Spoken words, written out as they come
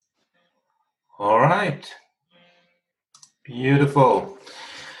All right. Beautiful.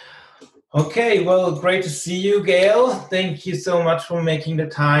 Okay, well, great to see you, Gayle. Thank you so much for making the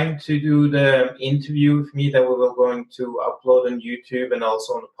time to do the interview with me that we were going to upload on YouTube and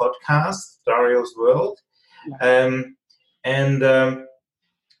also on the podcast, Dario's World. I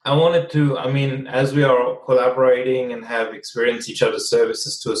wanted to, as we are collaborating and have experienced each other's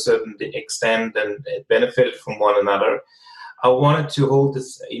services to a certain extent and benefited from one another, I wanted to hold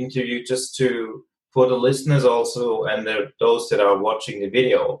this interview just for the listeners also and those that are watching the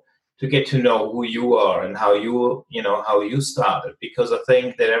video to get to know who you are and how you started. Because I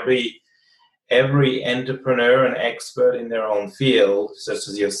think that every entrepreneur and expert in their own field, such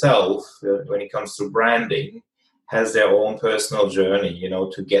as yourself, when it comes to branding, has their own personal journey,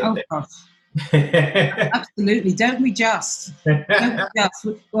 to get there. Gosh. Absolutely. Don't we just?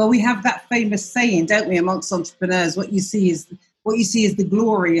 Well, we have that famous saying, don't we, amongst entrepreneurs, what you see is the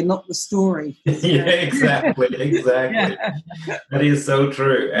glory and not the story. Yeah, exactly. Yeah. That is so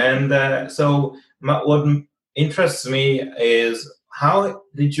true. And so what interests me is, how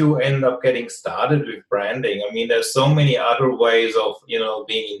did you end up getting started with branding? I mean, there's so many other ways of,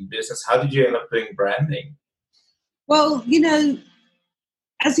 being in business. How did you end up doing branding? Well,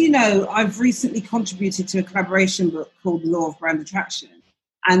 as you know, I've recently contributed to a collaboration book called The Law of Brand Attraction.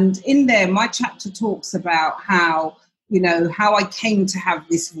 And in there, my chapter talks about how I came to have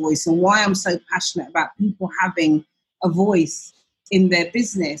this voice and why I'm so passionate about people having a voice in their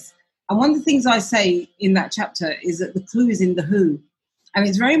business. And one of the things I say in that chapter is that the clue is in the who. And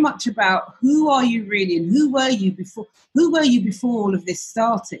it's very much about who are you really and who were you before all of this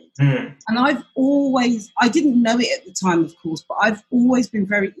started. And I didn't know it at the time, of course, but I've always been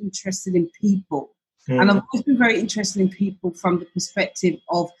very interested in people. And I've always been very interested in people from the perspective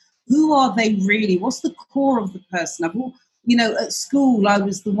of who are they really? What's the core of the person? At school, I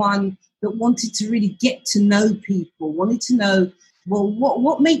was the one that wanted to really get to know people, wanted to know, well,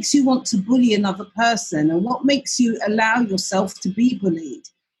 what makes you want to bully another person and what makes you allow yourself to be bullied?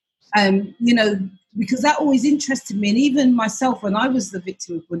 Because that always interested me. And even myself, when I was the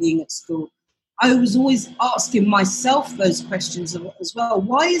victim of bullying at school, I was always asking myself those questions as well.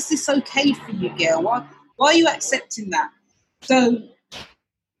 Why is this okay for you, Gayle? Why are you accepting that? So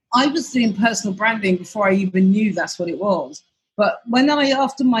I was doing personal branding before I even knew that's what it was. But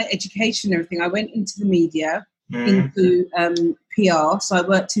after my education and everything, I went into the media, into PR. So I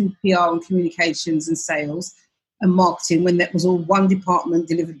worked in PR and communications and sales and marketing when that was all one department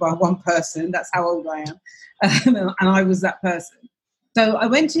delivered by one person. That's how old I am. And I was that person. So I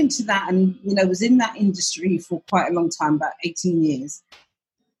went into that and, was in that industry for quite a long time, about 18 years.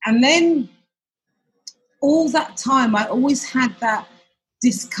 And then all that time, I always had that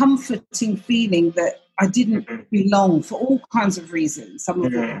discomforting feeling that I didn't belong for all kinds of reasons. Some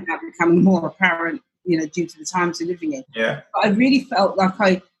of them are now becoming more apparent, due to the times we're living in. Yeah. But I really felt like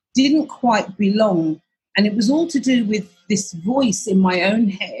I didn't quite belong. And it was all to do with this voice in my own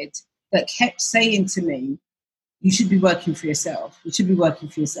head that kept saying to me, you should be working for yourself. You should be working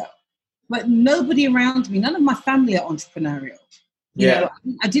for yourself. But nobody around me, none of my family are entrepreneurial.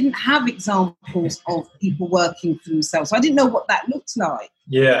 I didn't have examples of people working for themselves. I didn't know what that looked like.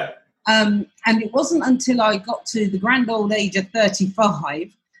 Yeah. And it wasn't until I got to the grand old age of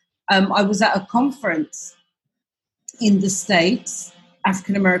 35, I was at a conference in the States,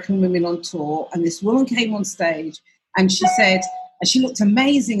 African American Women on Tour, and this woman came on stage and she said, and she looked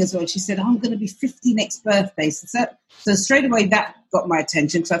amazing as well. She said, I'm going to be 50 next birthday. So straight away that got my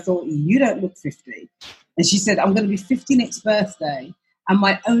attention. So I thought, you don't look 50. And she said, I'm going to be 50 next birthday. And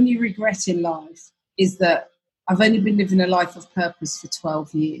my only regret in life is that I've only been living a life of purpose for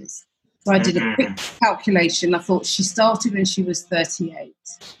 12 years. So I did a quick calculation. I thought she started when she was 38.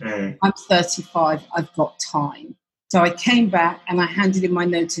 I'm 35. I've got time. So I came back and I handed in my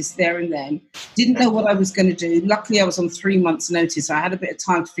notice there and then. Didn't know what I was going to do. Luckily, I was on 3 months' notice. So I had a bit of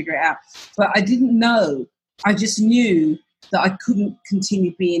time to figure it out. But I didn't know. I just knew that I couldn't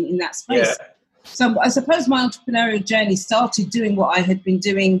continue being in that space. Yeah. So I suppose my entrepreneurial journey started doing what I had been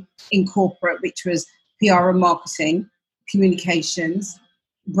doing in corporate, which was PR and marketing, communications,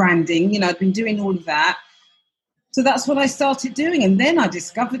 branding. I'd been doing all of that. So that's what I started doing. And then I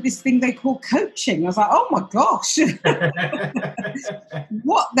discovered this thing they call coaching. I was like, oh my gosh,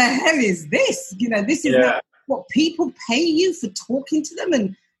 what the hell is this? This is not what people pay you for talking to them.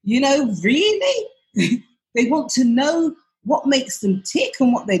 And, really? They want to know what makes them tick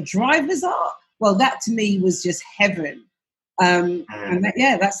and what their drivers are. Well, that to me was just heaven.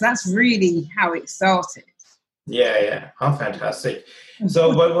 That's really how it started. Yeah. Oh, fantastic.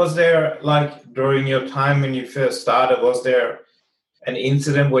 So what was there, like, during your time when you first started, was there an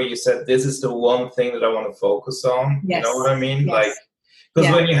incident where you said, this is the one thing that I want to focus on? Yes. You know what I mean? Yes. Like,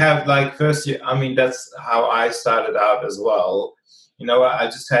 because when you have like I mean, that's how I started out as well. You know, I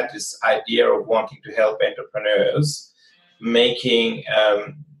just had this idea of wanting to help entrepreneurs making,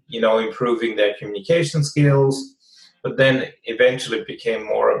 improving their communication skills. But then eventually it became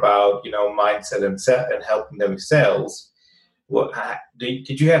more about, mindset and helping them with sales.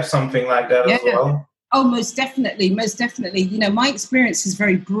 Did you have something like that as well? Oh, most definitely. Most definitely. My experience is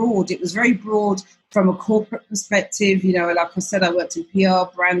very broad. It was very broad from a corporate perspective. Like I said, I worked in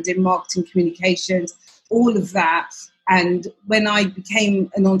PR, branding, marketing, communications, all of that. And when I became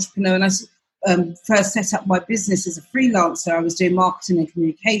an entrepreneur and I first set up my business as a freelancer, I was doing marketing and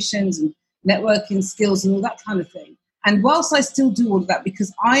communications and networking skills and all that kind of thing. And whilst I still do all of that,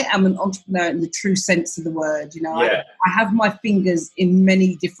 because I am an entrepreneur in the true sense of the word, I have my fingers in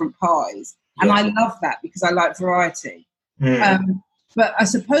many different pies. And I love that because I like variety. But I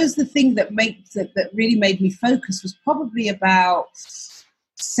suppose the thing that really made me focus was probably about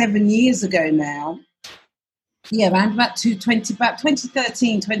 7 years ago now. Yeah, around about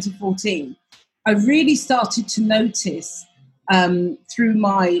 2013, 2014. I really started to notice I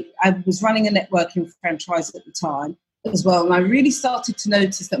was running a networking franchise at the time as well. And I really started to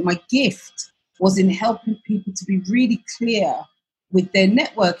notice that my gift was in helping people to be really clear with their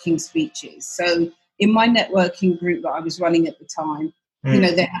networking speeches. So in my networking group that I was running at the time,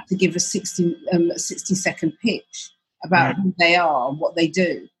 they had to give a 60-second pitch about who they are and what they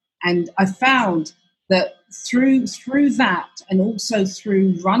do. And I found that through that, and also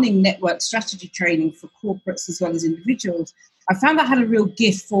through running network strategy training for corporates as well as individuals, I found I had a real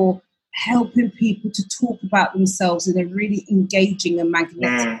gift for helping people to talk about themselves in a really engaging and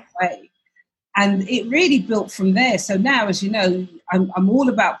magnetic way. And it really built from there. So now, as you know, I'm all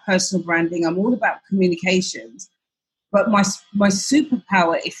about personal branding. I'm all about communications. But my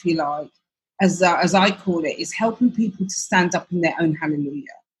superpower, if you like, as I call it, is helping people to stand up in their own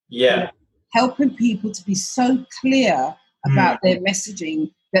hallelujah. Yeah. Helping people to be so clear about their messaging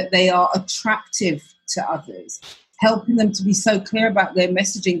that they are attractive to others. Helping them to be so clear about their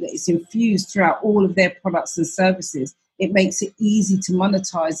messaging that it's infused throughout all of their products and services. It makes it easy to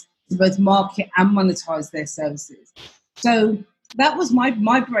monetize, to both market and monetize their services. So that was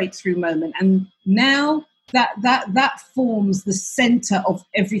my breakthrough moment. And now that forms the center of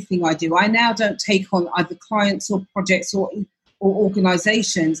everything I do. I now don't take on either clients or projects or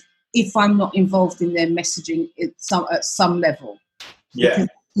organizations if I'm not involved in their messaging at some level. Yeah.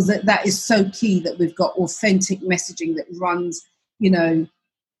 Because that is so key, that we've got authentic messaging that runs, in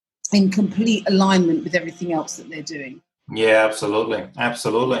complete alignment with everything else that they're doing. Yeah, absolutely.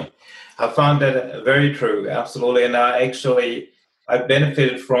 Absolutely. I found that very true. Absolutely. And I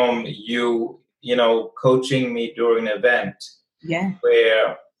benefited from you, coaching me during an event. Yeah.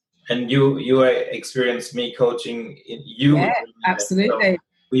 And you experienced me coaching you. Yeah, absolutely. So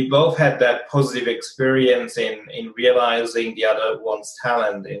we both had that positive experience in realizing the other one's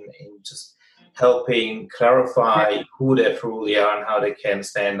talent, in just helping clarify who they truly are and how they can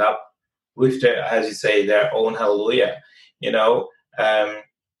stand up with their, as you say, their own hallelujah,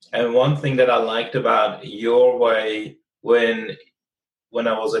 and one thing that I liked about your way when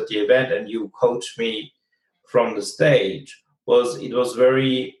I was at the event and you coached me from the stage was it was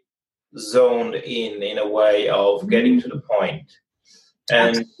very zoned in a way of getting to the point.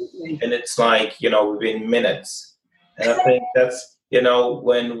 And it's like, within minutes. And I think that's,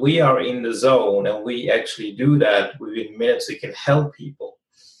 when we are in the zone and we actually do that within minutes, we can help people.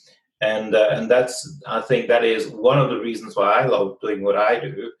 And I think that is one of the reasons why I love doing what I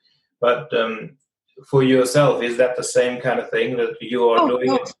do. But for yourself, is that the same kind of thing that you are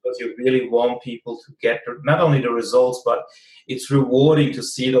doing it because you really want people to get not only the results, but it's rewarding to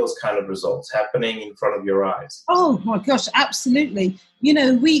see those kind of results happening in front of your eyes? Oh my gosh, absolutely.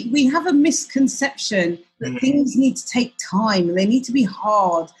 We have a misconception that things need to take time and they need to be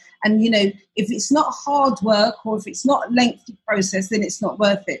hard. And, if it's not hard work or if it's not a lengthy process, then it's not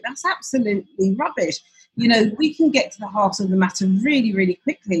worth it. That's absolutely rubbish. We can get to the heart of the matter really, really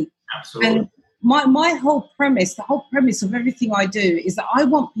quickly. Absolutely. And my whole premise, the whole premise of everything I do is that I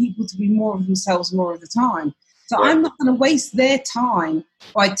want people to be more of themselves more of the time. So I'm not going to waste their time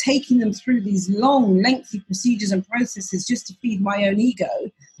by taking them through these long, lengthy procedures and processes just to feed my own ego,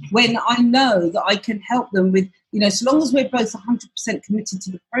 when I know that I can help them with, so long as we're both 100% committed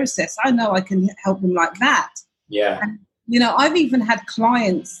to the process, I know I can help them like that. Yeah. And, I've even had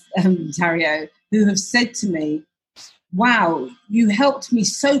clients, Dario, who have said to me, wow, you helped me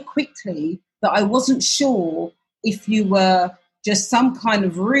so quickly that I wasn't sure if you were just some kind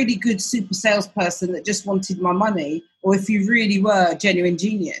of really good super salesperson that just wanted my money, or if you really were a genuine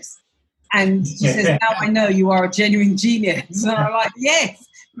genius. And she says, now I know you are a genuine genius. And I'm like, yes,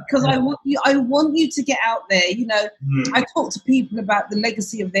 because I want you to get out there. You know, I talk to people about the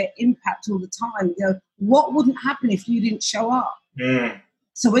legacy of their impact all the time. You know, what wouldn't happen if you didn't show up?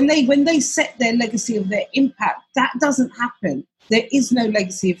 So when they set their legacy of their impact, that doesn't happen. There is no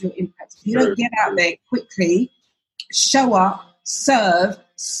legacy of your impact. If you don't get out there quickly, show up, serve,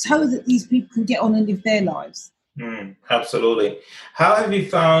 so that these people can get on and live their lives. Absolutely. How have you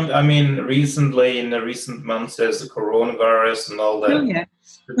found, I mean, recently, in the recent months, there's the coronavirus and all that,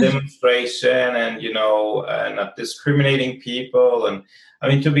 the demonstration and, you know, not discriminating people. And I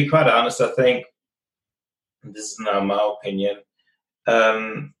mean, to be quite honest, I think, this is now my opinion,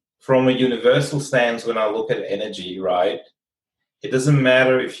 from a universal stance, when I look at energy, right, it doesn't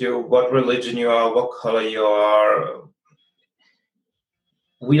matter what religion you are, what color you are.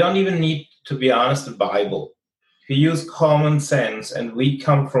 We don't even need, to be honest, the Bible. If you use common sense, and we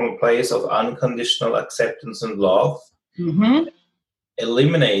come from a place of unconditional acceptance and love,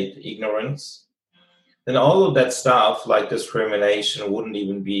 eliminate ignorance, then all of that stuff like discrimination wouldn't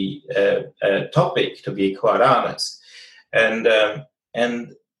even be a topic, to be quite honest. And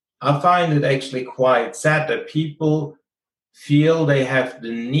I find it actually quite sad that people feel they have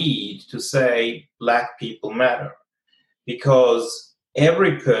the need to say Black people matter, because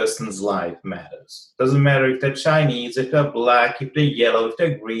every person's life matters. Doesn't matter if they're Chinese, if they're Black, if they're yellow, if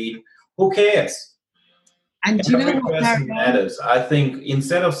they're green, who cares? And do you know what, person matters. I think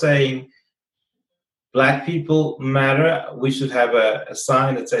instead of saying Black people matter, we should have a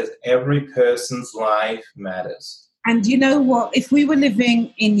sign that says every person's life matters. And you know what? If we were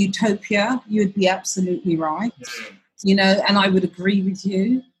living in utopia, you'd be absolutely right. You know, and I would agree with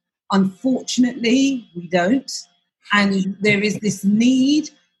you. Unfortunately, we don't. And there is this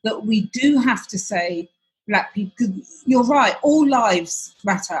need that we do have to say Black people. You're right, all lives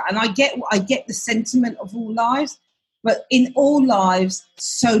matter. And I get the sentiment of all lives, but in all lives,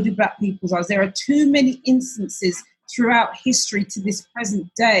 so do Black people's lives. There are too many instances throughout history to this present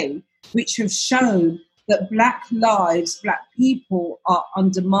day which have shown that Black lives, Black people are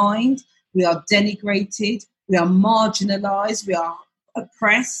undermined, we are denigrated, we are marginalized, we are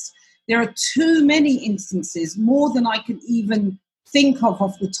oppressed. There are too many instances, more than I can even think of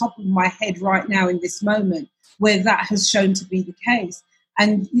off the top of my head right now in this moment, where that has shown to be the case.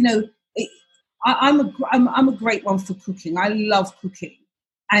 And, you know, I'm a great one for cooking. I love cooking.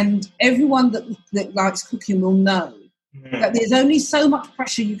 And everyone that likes cooking will know that there's only so much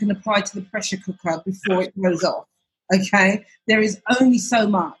pressure you can apply to the pressure cooker before it goes off, okay? There is only so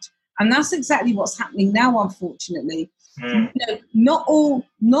much. And that's exactly what's happening now, unfortunately. You know, not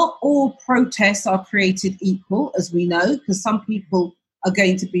all protests are created equal, as we know, because some people are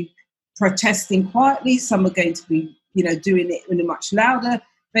going to be protesting quietly, some are going to be, you know, doing it in a much louder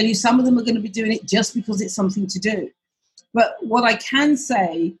venue, some of them are going to be doing it just because it's something to do. But what I can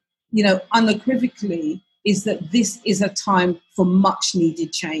say, you know, unequivocally, is that this is a time for much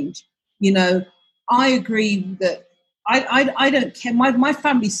needed change. You know, I agree that I don't care. My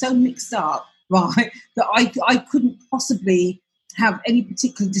family's so mixed up, right, that I couldn't possibly have any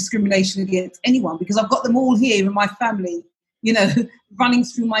particular discrimination against anyone, because I've got them all here in my family, you know, running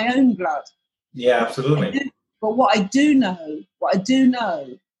through my own blood. Yeah, absolutely. But what I do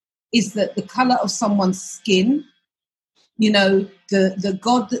know is that the colour of someone's skin, you know, the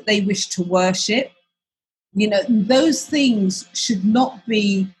God that they wish to worship, you know, those things should not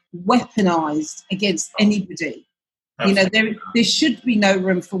be weaponized against anybody. You know, there should be no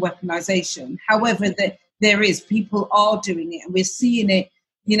room for weaponization. However, there is. People are doing it, and we're seeing it.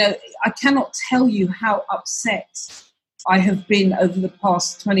 You know, I cannot tell you how upset I have been over the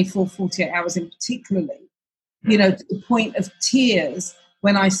past 24, 48 hours in particularly, you know, to the point of tears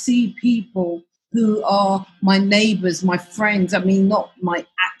when I see people who are my neighbours, my friends. I mean, not my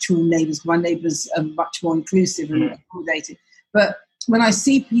actual neighbours. My neighbours are much more inclusive and accommodating. But when I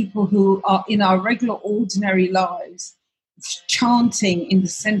see people who are in our regular, ordinary lives chanting in the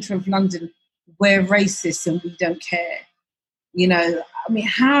centre of London, we're racist and we don't care. You know, I mean,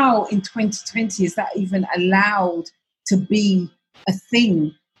 how in 2020 is that even allowed to be a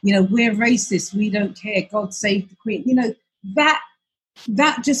thing? You know, we're racist, we don't care, God save the Queen. You know, that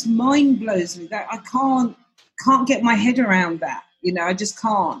just mind blows me. That I can't get my head around that. You know, I just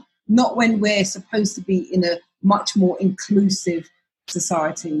can't. Not when we're supposed to be in a much more inclusive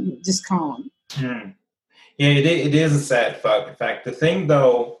society. Just can't. Yeah, it is a sad fact. The thing,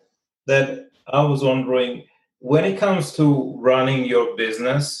 though, that I was wondering, when it comes to running your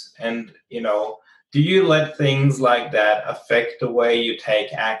business, and, you know, do you let things like that affect the way you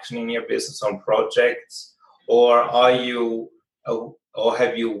take action in your business on projects? or are you, or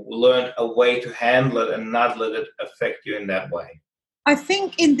have you learned a way to handle it and not let it affect you in that way? I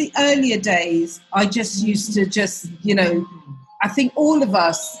think in the earlier days, I just used to I think all of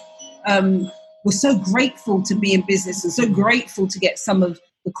us were so grateful to be in business and so grateful to get some of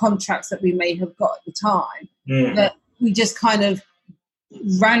the contracts that we may have got at the time that we just kind of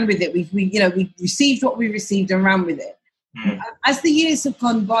ran with it. We received what we received and ran with it. As the years have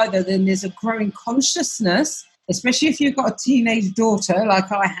gone by, though, then there's a growing consciousness, especially if you've got a teenage daughter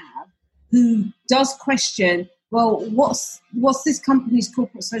like I have, who does question, well, what's this company's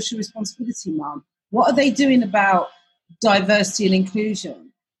corporate social responsibility, Mum? What are they doing about diversity and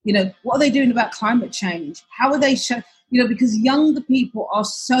inclusion? What are they doing about climate change? How are they because younger people are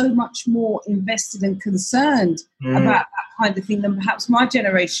so much more invested and concerned about that kind of thing than perhaps my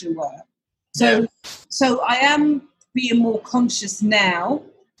generation were. So I am being more conscious now.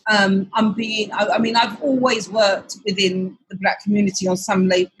 I've always worked within the Black community on some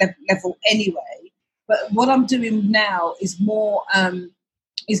level anyway, but what I'm doing now is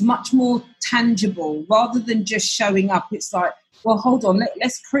much more tangible rather than just showing up. It's like, well, hold on,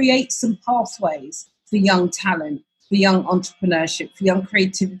 let's create some pathways for young talent, for young entrepreneurship, for young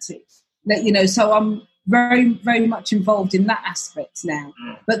creativity. So I'm very, very much involved in that aspect now.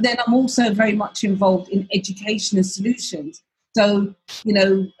 But then I'm also very much involved in education and solutions. So,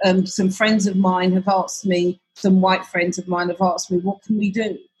 some friends of mine have asked me, some white friends of mine have asked me, what can we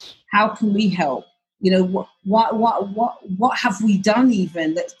do? How can we help? What have we done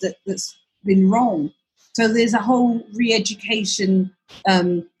even that's been wrong? So there's a whole re-education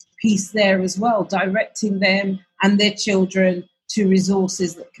piece there as well, directing them and their children to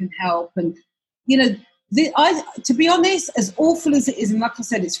resources that can help. And to be honest, as awful as it is, and like I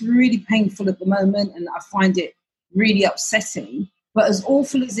said, it's really painful at the moment, and I find it really upsetting. But as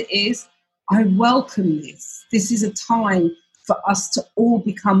awful as it is, I welcome this. This is a time for us to all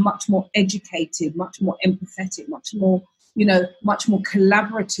become much more educated, much more empathetic, much more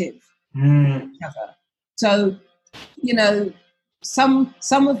collaborative with each other. So, some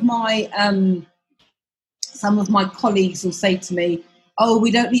of my colleagues will say to me, "Oh, we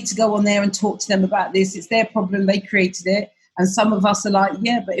don't need to go on there and talk to them about this. It's their problem. They created it." And some of us are like,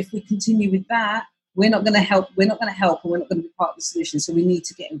 "Yeah, but if we continue with that, we're not going to help. We're not going to help, and we're not going to be part of the solution. So we need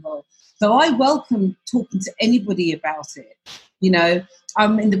to get involved." So I welcome talking to anybody about it.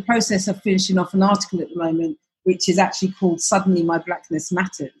 I'm in the process of finishing off an article at the moment, which is actually called "Suddenly My Blackness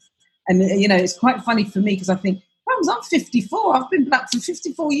Matters." And, it's quite funny for me because I think, I'm 54. I've been Black for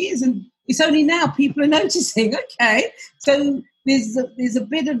 54 years, and it's only now people are noticing. Okay, so there's a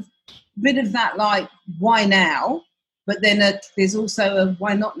bit of that, like, why now? But then there's also a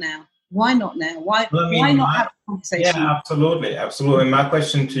why not now? Why not now? Why not have a conversation? Yeah, absolutely. My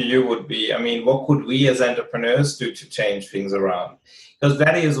question to you would be, what could we as entrepreneurs do to change things around? Because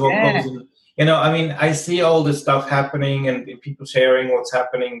that is what goes in. I see all this stuff happening and people sharing what's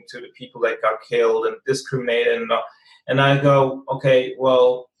happening to the people that got killed and discriminated, and I go, okay,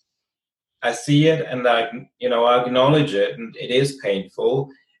 well, I see it and I acknowledge it, and it is painful,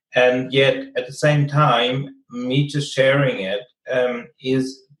 and yet at the same time, me just sharing it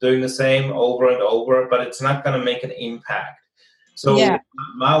is doing the same over and over, but it's not going to make an impact. So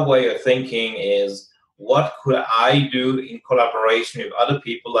my way of thinking is, what could I do in collaboration with other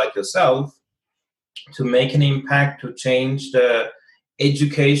people like yourself to make an impact, to change the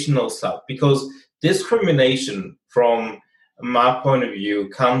educational stuff? Because discrimination, from my point of view,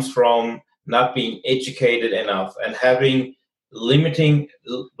 comes from not being educated enough and having limiting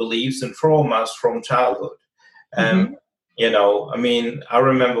beliefs and traumas from childhood. I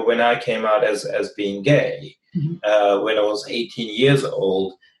remember when I came out as being gay, when I was 18 years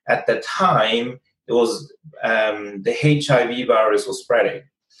old. At the time, it was the HIV virus was spreading,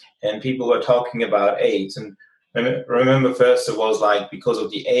 and people were talking about AIDS. And remember, first it was like because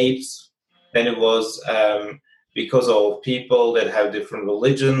of the AIDS, then it was because of people that have different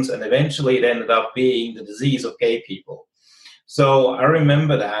religions, and eventually it ended up being the disease of gay people. So I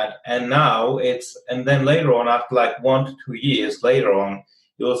remember that, and now and then later on, after like 1 to 2 years later on,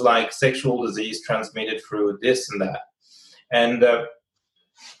 it was like sexual disease transmitted through this and that.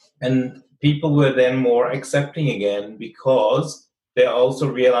 And people were then more accepting again, because they also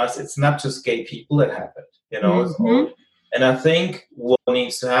realized it's not just gay people that have it, And I think what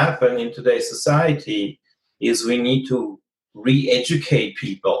needs to happen in today's society is we need to re-educate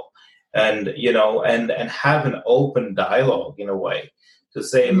people, and and have an open dialogue in a way to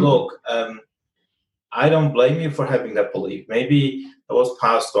say, look, I don't blame you for having that belief. Maybe it was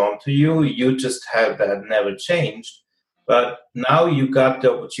passed on to you. You just have that never changed. But now you got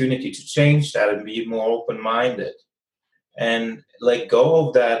the opportunity to change that and be more open-minded and let go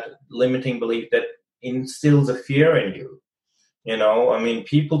of that limiting belief that instills a fear in you. You know, I mean,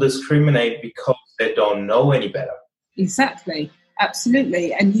 people discriminate because they don't know any better. Exactly.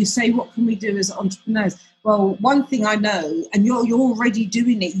 Absolutely. And you say, what can we do as entrepreneurs? Well, one thing I know, and you're already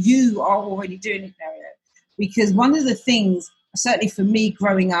doing it, you are already doing it, Dario, because one of the things, certainly for me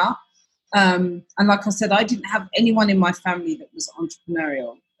growing up, and like I said, I didn't have anyone in my family that was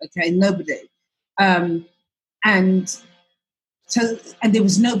entrepreneurial. Okay, nobody. And so, and there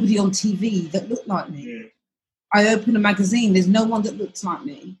was nobody on TV that looked like me. Mm. I open a magazine, there's no one that looks like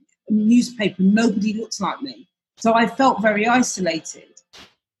me. A newspaper, nobody looks like me. So I felt very isolated.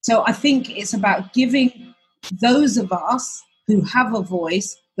 So I think it's about giving those of us who have a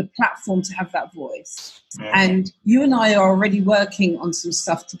voice the platform to have that voice. Mm. And you and I are already working on some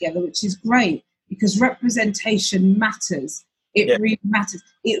stuff together, which is great because representation matters. It really matters.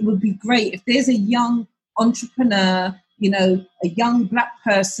 It would be great if there's a young entrepreneur, you know, a young Black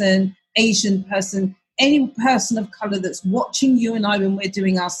person, Asian person, any person of color that's watching you and I when we're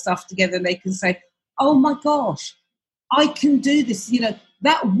doing our stuff together, they can say, oh my gosh, I can do this. You know,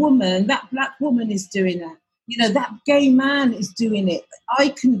 that woman, that Black woman is doing that. You know, that gay man is doing it. I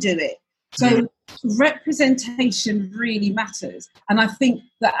can do it. So representation really matters. And I think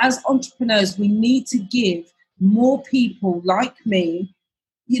that as entrepreneurs, we need to give more people like me,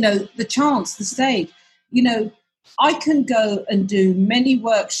 you know, the chance, the stage. You know, I can go and do many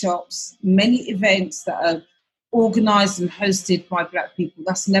workshops, many events that are organized and hosted by Black people.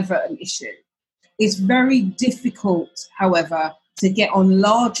 That's never an issue. It's very difficult, however, to get on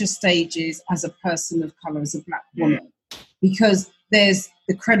larger stages as a person of color, as a Black woman, because there's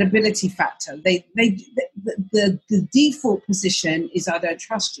the credibility factor. The default position is I don't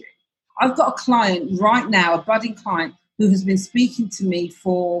trust you. I've got a client right now, a budding client, who has been speaking to me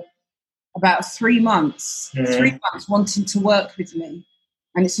for about 3 months, 3 months wanting to work with me.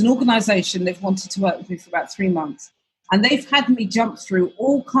 And it's an organization, they've wanted to work with me for about 3 months. And they've had me jump through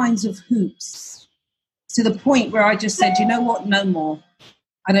all kinds of hoops to the point where I just said, you know what, no more.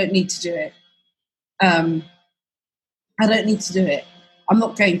 I don't need to do it. I don't need to do it. I'm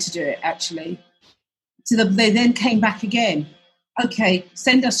not going to do it, actually. So they then came back again. Okay,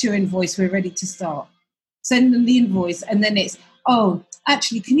 send us your invoice. We're ready to start. Send them the invoice. And then it's, oh,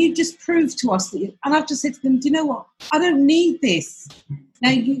 actually, can you just prove to us that you... And I've just said to them, do you know what? I don't need this.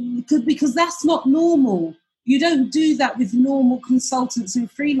 Now, because that's not normal. You don't do that with normal consultants and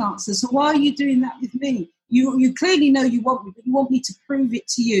freelancers. So why are you doing that with me? You clearly know you want me, but you want me to prove it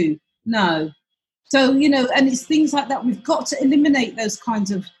to you. No. So, you know, and it's things like that. We've got to eliminate those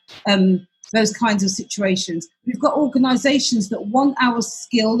kinds of situations. We've got organizations that want our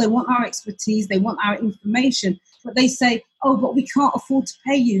skill, they want our expertise, they want our information, but they say, oh, but we can't afford to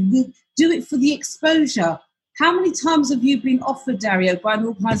pay you. We'll do it for the exposure. How many times have you been offered, Dario, by an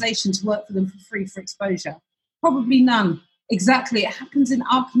organization to work for them for free for exposure? Probably none. Exactly. It happens in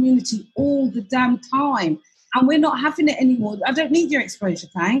our community all the damn time. And we're not having it anymore. I don't need your exposure,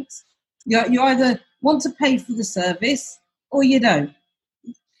 thanks. You either want to pay for the service or you don't.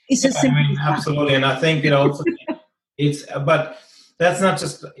 It's as simple as that. Absolutely. And I think it also, but that's not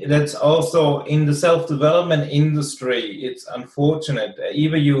just, that's also in the self-development industry. It's unfortunate.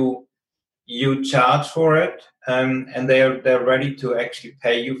 Either you charge for it and they're ready to actually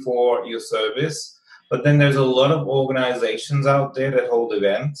pay you for your service. But then there's a lot of organizations out there that hold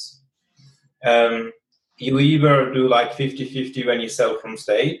events. You either do like 50-50 when you sell from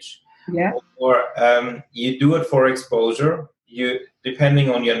stage, or you do it for exposure. You, depending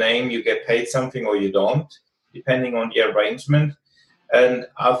on your name, you get paid something or you don't, depending on the arrangement. And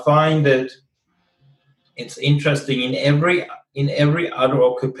I find that it's interesting in every other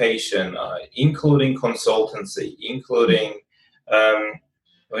occupation, including consultancy, including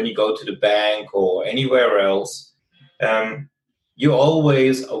when you go to the bank or anywhere else, you're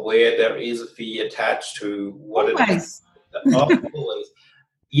always aware there is a fee attached to what it is. Always.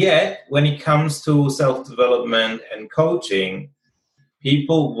 Yet, when it comes to self-development and coaching,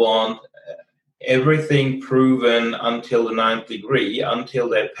 people want everything proven until the 9th degree, until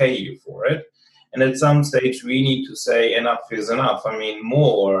they pay you for it. And at some stage, we need to say enough is enough. I mean,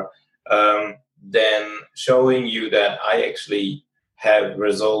 more than showing you that I actually have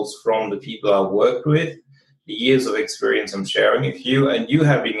results from the people I've worked with, the years of experience I'm sharing with you, and you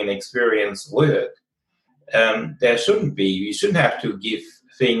having an experience with it. There shouldn't be. You shouldn't have to give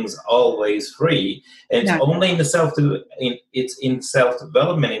things always free. And it's only in the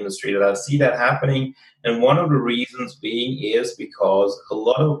self-development industry that I see that happening. And one of the reasons being is because a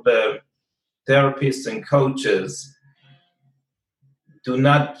lot of the therapists and coaches do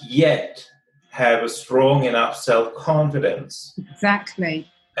not yet have a strong enough self-confidence Exactly.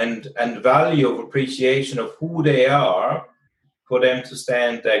 and value of appreciation of who they are for them to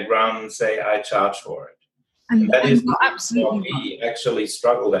stand their ground and say, I charge for it. And that is you're absolutely why we right. actually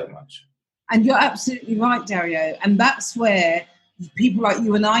struggle that much. And you're absolutely right, Dario. And that's where people like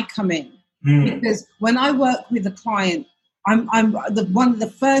you and I come in. Because when I work with a client, one of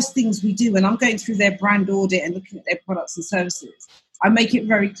the first things we do when I'm going through their brand audit and looking at their products and services, I make it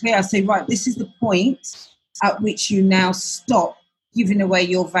very clear. I say, right, this is the point at which you now stop giving away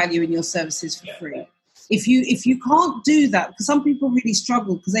your value and your services for free. If you can't do that, because some people really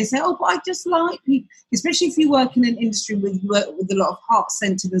struggle because they say, oh, but I just like people, especially if you work in an industry with a lot of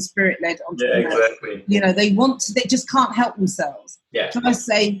heart-centered and spirit-led entrepreneurs. Yeah, exactly. They just can't help themselves. Yeah. So I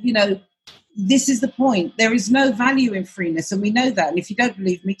say, this is the point. There is no value in freeness, and we know that. And if you don't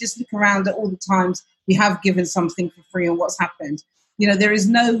believe me, just look around at all the times we have given something for free and what's happened. There is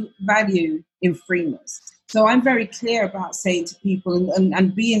no value in freeness. So I'm very clear about saying to people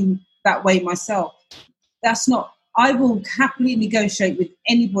and being that way myself, I will happily negotiate with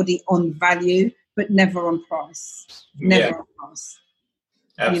anybody on value, but never on price. Never on price.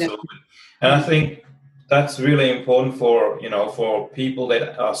 Absolutely. And I think that's really important for people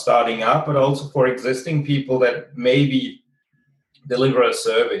that are starting up, but also for existing people that maybe deliver a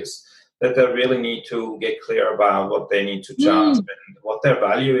service, that they really need to get clear about what they need to charge and what their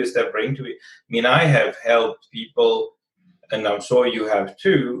value is they bring to it. I mean, I have helped people, and I'm sure you have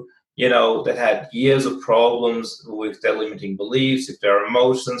too, that had years of problems with their limiting beliefs, with their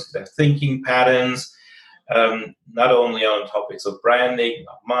emotions, with their thinking patterns, not only on topics of branding,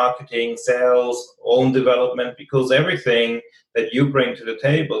 marketing, sales, own development, because everything that you bring to the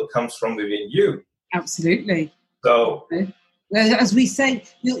table comes from within you. Absolutely. So, as we say,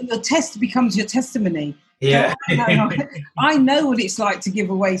 your test becomes your testimony. Yeah. I know what it's like to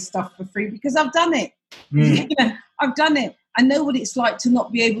give away stuff for free because I've done it. I've done it. I know what it's like to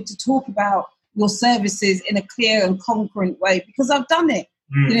not be able to talk about your services in a clear and concurrent way because I've done it.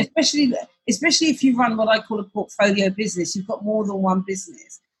 Especially if you run what I call a portfolio business, you've got more than one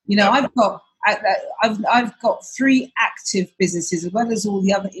business. I've got 3 active businesses as well as all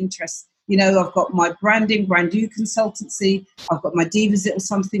the other interests. I've got my brand new consultancy. I've got my Divas Little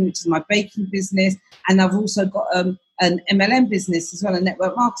Something, which is my baking business. And I've also got an MLM business as well, a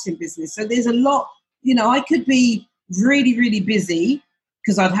network marketing business. So there's a lot, I could be really, really busy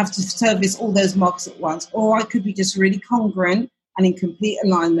because I'd have to service all those markets at once. Or I could be just really congruent and in complete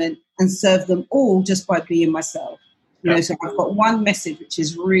alignment and serve them all just by being myself. So I've got one message which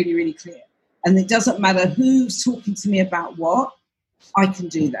is really, really clear. And it doesn't matter who's talking to me about what, I can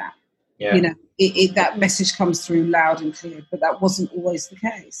do that. Yeah. That message comes through loud and clear, but that wasn't always the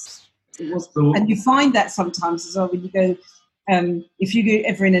case. It was, and you find that sometimes as well when you go, if you go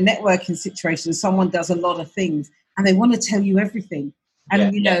ever in a networking situation, someone does a lot of things and they want to tell you everything, and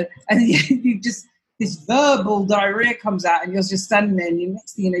and you just this verbal diarrhea comes out, and you're just standing there, and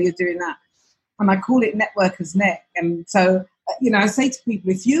next thing you know, you're doing that. And I call it networker's neck. And so, I say to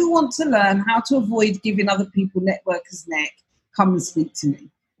people, if you want to learn how to avoid giving other people networker's neck, come and speak to me.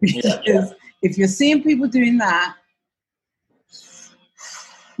 Because if you're seeing people doing that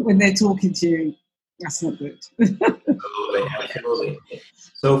when they're talking to you, that's not good. Absolutely.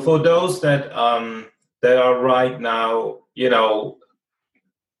 So for those that are right now,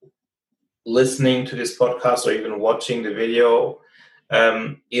 listening to this podcast or even watching the video,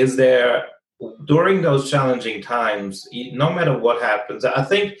 is there, during those challenging times, no matter what happens, I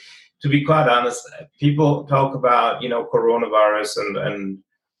think, to be quite honest, people talk about, coronavirus and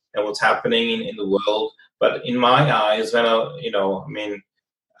what's happening in the world. But in my eyes, when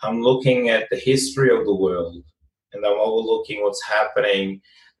I'm looking at the history of the world and I'm overlooking what's happening,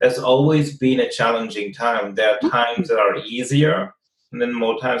 there's always been a challenging time. There are times that are easier and then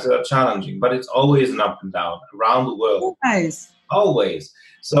more times that are challenging, but it's always an up and down around the world. Always.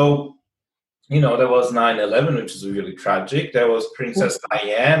 So, there was 9/11, which is really tragic. There was Princess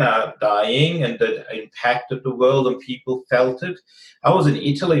Diana dying, and that impacted the world, and people felt it. I was in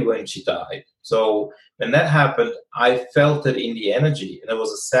Italy when she died. So when that happened, I felt it in the energy, and there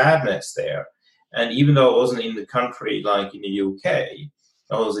was a sadness there. And even though I wasn't in the country, like in the UK,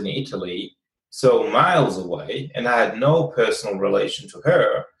 I was in Italy, so miles away, and I had no personal relation to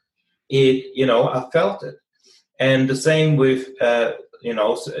her. I felt it. And the same with,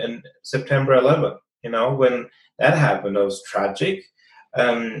 in September 11th, when that happened, it was tragic.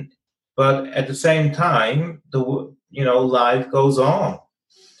 But at the same time, life goes on.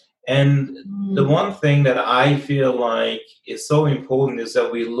 And the one thing that I feel like is so important is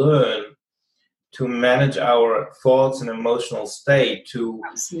that we learn to manage our thoughts and emotional state, to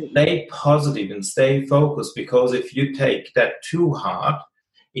stay positive and stay focused, because if you take that too hard,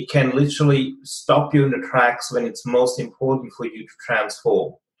 it can literally stop you in the tracks when it's most important for you to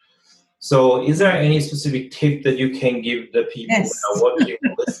transform. So is there any specific tip that you can give the people who are watching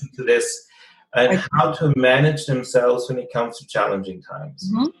and listen to this, and how to manage themselves when it comes to challenging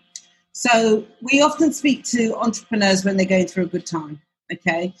times? Mm-hmm. So we often speak to entrepreneurs when they're going through a good time,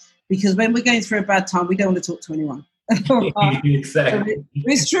 okay? Because when we're going through a bad time, we don't want to talk to anyone. Exactly. So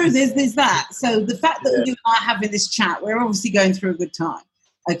it's true, there's that. So the fact that you and I are having this chat, we're obviously going through a good time,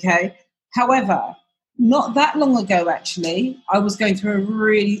 okay? However, not that long ago, actually, I was going through a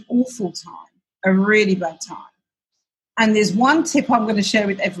really awful time, a really bad time. And there's one tip I'm going to share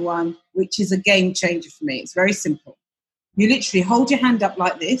with everyone, which is a game changer for me. It's very simple. You literally hold your hand up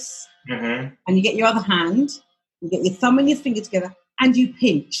like this, and you get your other hand, you get your thumb and your finger together, and you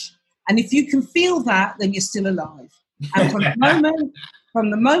pinch. And if you can feel that, then you're still alive. And from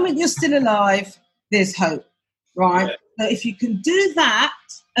the moment you're still alive, there's hope, right? Yeah. So if you can do that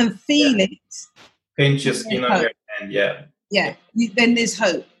and feel it, pinch your skin on your hand, then there's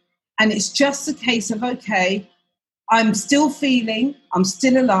hope. And it's just a case of, okay, I'm still feeling, I'm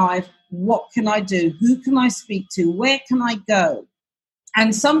still alive. What can I do? Who can I speak to? Where can I go?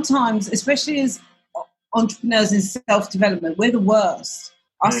 And sometimes, especially as entrepreneurs in self-development, we're the worst.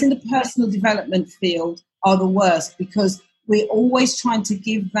 Us in the personal development field are the worst, because we're always trying to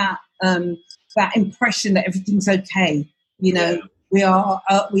give that impression that everything's okay. You know, we are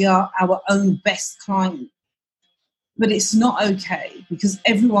our own best client. But it's not okay, because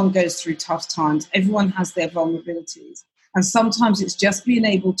everyone goes through tough times. Everyone has their vulnerabilities. And sometimes it's just being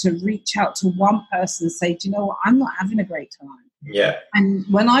able to reach out to one person and say, do you know what, I'm not having a great time. Yeah. And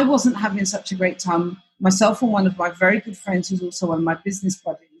when I wasn't having such a great time, myself and one of my very good friends, who's also one of my business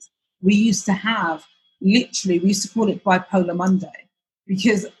buddies, we used to call it Bipolar Monday.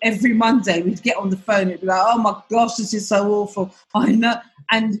 Because every Monday we'd get on the phone and it'd be like, oh my gosh, this is so awful. I know.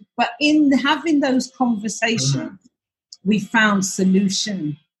 But in having those conversations, we found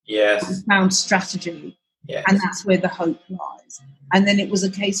solution. Yes. We found strategy. Yes. And that's where the hope lies. And then it was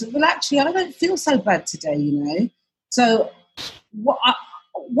a case of, well, actually, I don't feel so bad today, you know. So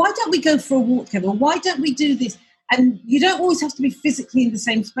why don't we go for a walk together? Why don't we do this? And you don't always have to be physically in the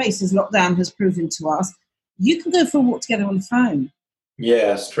same space, as lockdown has proven to us. You can go for a walk together on the phone. Yeah,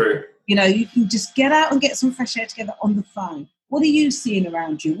 that's true. You know, you can just get out and get some fresh air together on the phone. What are you seeing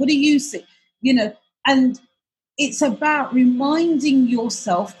around you? What do you see? You know, and it's about reminding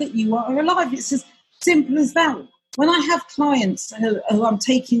yourself that you are alive. It's as simple as that. When I have clients who I'm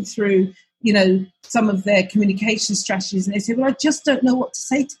taking through, you know, some of their communication strategies, and they say, well, I just don't know what to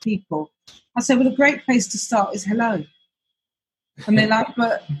say to people. I say, well, a great place to start is hello. And they're like,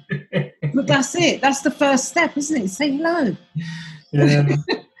 but that's it. That's the first step, isn't it? Say hello. Yeah.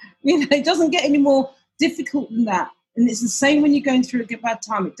 You know, it doesn't get any more difficult than that. And it's the same when you're going through a bad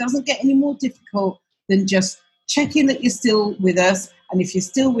time. It doesn't get any more difficult than just checking that you're still with us. And if you're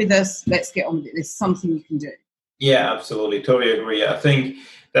still with us, let's get on with it. There's something you can do. Yeah, absolutely. Totally agree. I think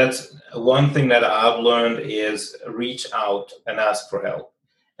that's one thing that I've learned is reach out and ask for help,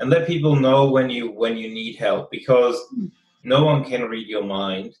 and let people know when you need help, because no one can read your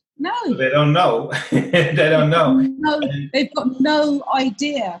mind. No. So they don't know. They don't know. No, they've got no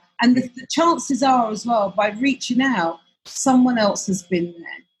idea. And the chances are as well, by reaching out, someone else has been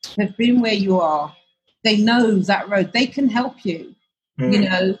there. They've been where you are. They know that road. They can help you. You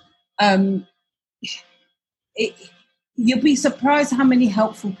know, you'll be surprised how many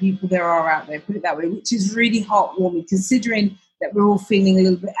helpful people there are out there, put it that way, which is really heartwarming, considering that we're all feeling a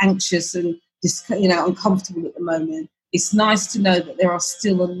little bit anxious and just, you know, uncomfortable at the moment. It's nice to know that there are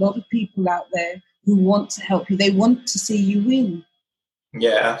still a lot of people out there who want to help you. They want to see you win.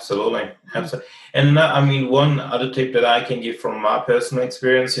 Yeah, absolutely. And I mean, one other tip that I can give from my personal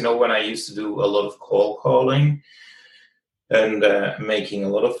experience, you know, when I used to do a lot of cold calling and making a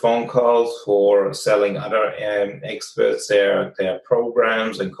lot of phone calls for selling other experts their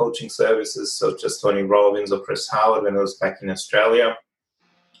programs and coaching services, such as Tony Robbins or Chris Howard when I was back in Australia.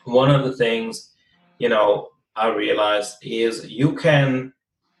 One of the things, you know, I realized is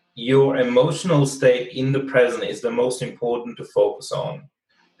your emotional state in the present is the most important to focus on,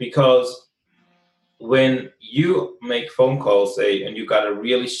 because when you make phone calls, say, and you got a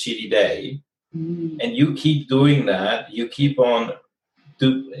really shitty day, and you keep doing that, you're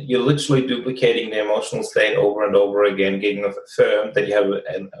literally duplicating the emotional state over and over again, getting affirmed that you have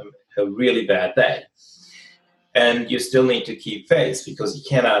a really bad day. And you still need to keep face, because you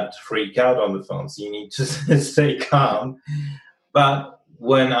cannot freak out on the phone. So you need to stay calm. But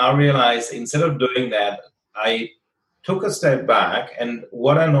when I realized instead of doing that, I took a step back, and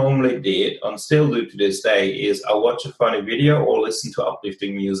what I normally did, and still do to this day, is I watch a funny video or listen to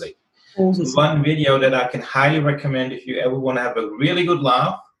uplifting music. So one video that I can highly recommend if you ever want to have a really good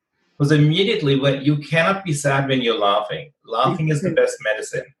laugh, because immediately when you cannot be sad when you're laughing. Laughing is the best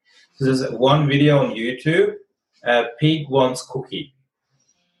medicine. So there's one video on YouTube, Pig Wants Cookie.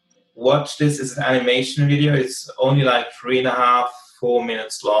 Watch this. It's an animation video. It's only like 3.5, 4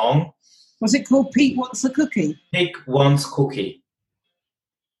 minutes long. Was it called Pete Wants a Cookie? Pig Wants Cookie.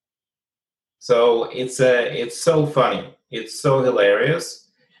 So it's so funny. It's so hilarious.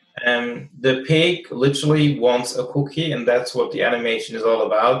 The pig literally wants a cookie, and that's what the animation is all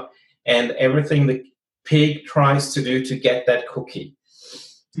about. And everything the pig tries to do to get that cookie.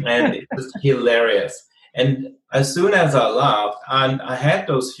 And it's just hilarious. And as soon as I laughed, and I had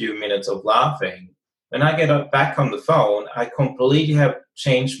those few minutes of laughing, when I get back on the phone, I completely have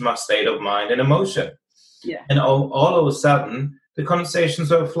changed my state of mind and emotion. Yeah. And all of a sudden, the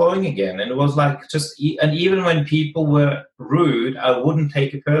conversations were flowing again. And it was like and even when people were rude, I wouldn't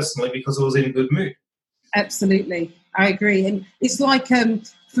take it personally because I was in a good mood. Absolutely. I agree. And it's like,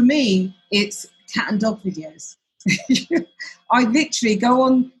 for me, it's cat and dog videos. I literally go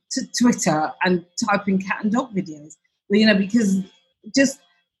on to Twitter and type in cat and dog videos, because just,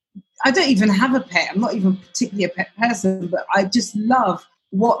 I don't even have a pet. I'm not even particularly a pet person, but I just love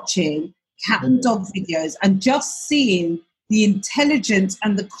watching cat and dog videos and just seeing the intelligence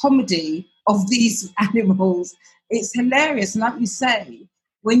and the comedy of these animals. It's hilarious. And like you say,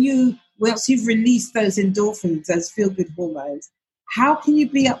 once you've released those endorphins, those feel-good hormones, how can you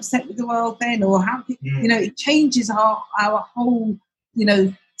be upset with the world then? Or how can, it changes our whole,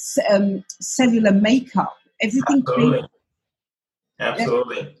 cellular makeup. Everything.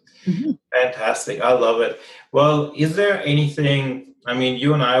 Absolutely. Mm-hmm. Fantastic. I love it. Well, is there anything,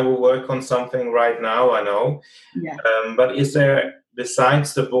 you and I will work on something right now, I know. Yeah. But is there,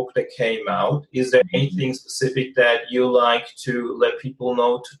 besides the book that came out, is there anything specific that you like to let people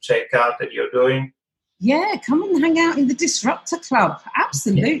know to check out that you're doing? Yeah, come and hang out in the Disruptor Club.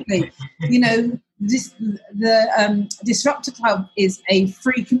 Absolutely. The Disruptor Club is a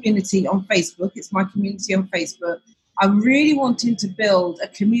free community on Facebook. It's my community on Facebook. I'm really wanting to build a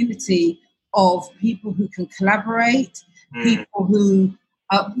community of people who can collaborate, people who,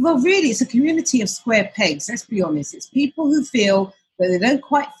 really, it's a community of square pegs, let's be honest. It's people who feel that they don't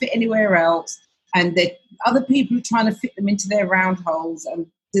quite fit anywhere else, and that other people are trying to fit them into their round holes. And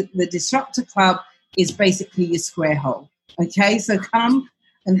the Disruptor Club is basically your square hole. Okay, so come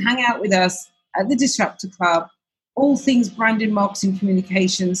and hang out with us at the Disruptor Club. All things branding, marketing,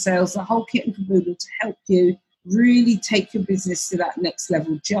 communication, sales, the whole kit and caboodle to help you really take your business to that next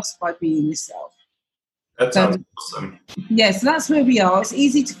level just by being yourself. That sounds awesome. Yeah, so that's where we are. It's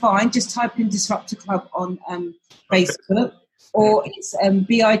easy to find. Just type in Disruptor Club on Facebook, or it's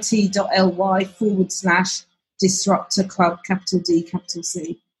bit.ly/Disruptor Club, capital D, capital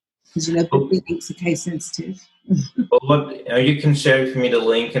C. Because big links are case sensitive. Well, you can share with me the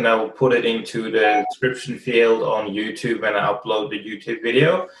link, and I will put it into the description field on YouTube when I upload the YouTube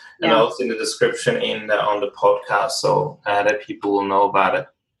video, and also in the description on the podcast, so that people will know about it.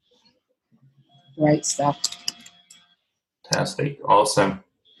 Great stuff. Fantastic. Awesome.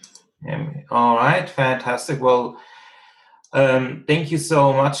 All right. Fantastic. Well, thank you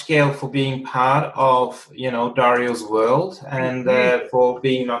so much, Gayle, for being part of, Dario's world, and for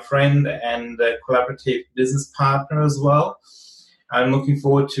being my friend and collaborative business partner as well. I'm looking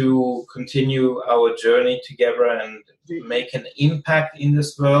forward to continue our journey together and make an impact in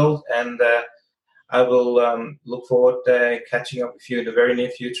this world. And I will look forward to catching up with you in the very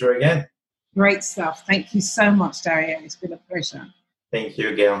near future again. Great stuff. Thank you so much, Dario. It's been a pleasure. Thank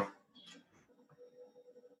you, Gayle.